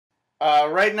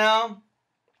Right now,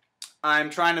 I'm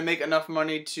trying to make enough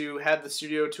money to have the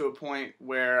studio to a point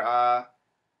where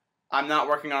I'm not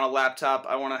working on a laptop.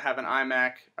 I want to have an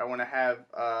iMac. I want to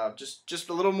have just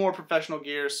a little more professional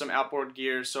gear, some outboard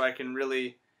gear, so I can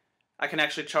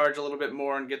actually charge a little bit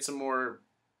more and get some more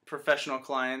professional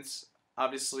clients.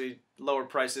 Obviously, lower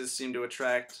prices seem to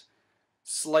attract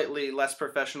slightly less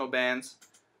professional bands,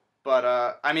 but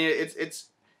I mean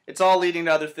it's all leading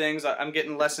to other things. I'm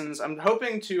getting lessons. I'm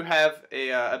hoping to have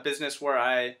a business where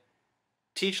I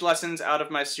teach lessons out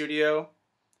of my studio,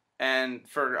 and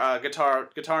for guitar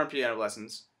and piano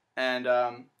lessons. And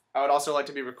I would also like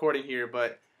to be recording here,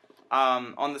 but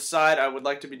on the side I would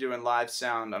like to be doing live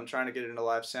sound. I'm trying to get into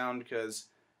live sound because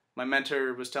my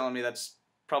mentor was telling me that's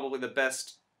probably the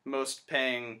best, most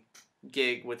paying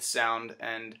gig with sound,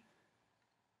 and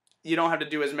you don't have to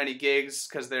do as many gigs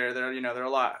because they're a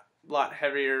lot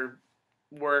heavier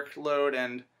workload,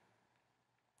 and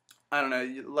I don't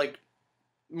know, like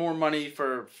more money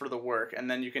for the work, and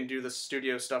then you can do the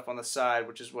studio stuff on the side,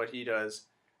 which is what he does,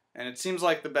 and it seems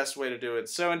like the best way to do it.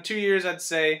 So in 2 years, I'd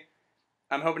say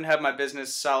I'm hoping to have my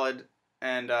business solid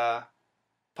and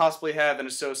possibly have an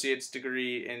associate's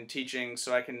degree in teaching,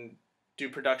 so I can do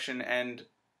production and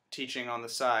teaching on the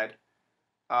side.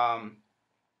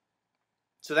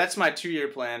 So that's my 2-year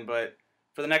plan, but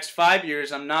for the next 5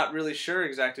 years, I'm not really sure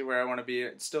exactly where I want to be.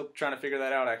 Still trying to figure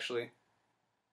that out, actually.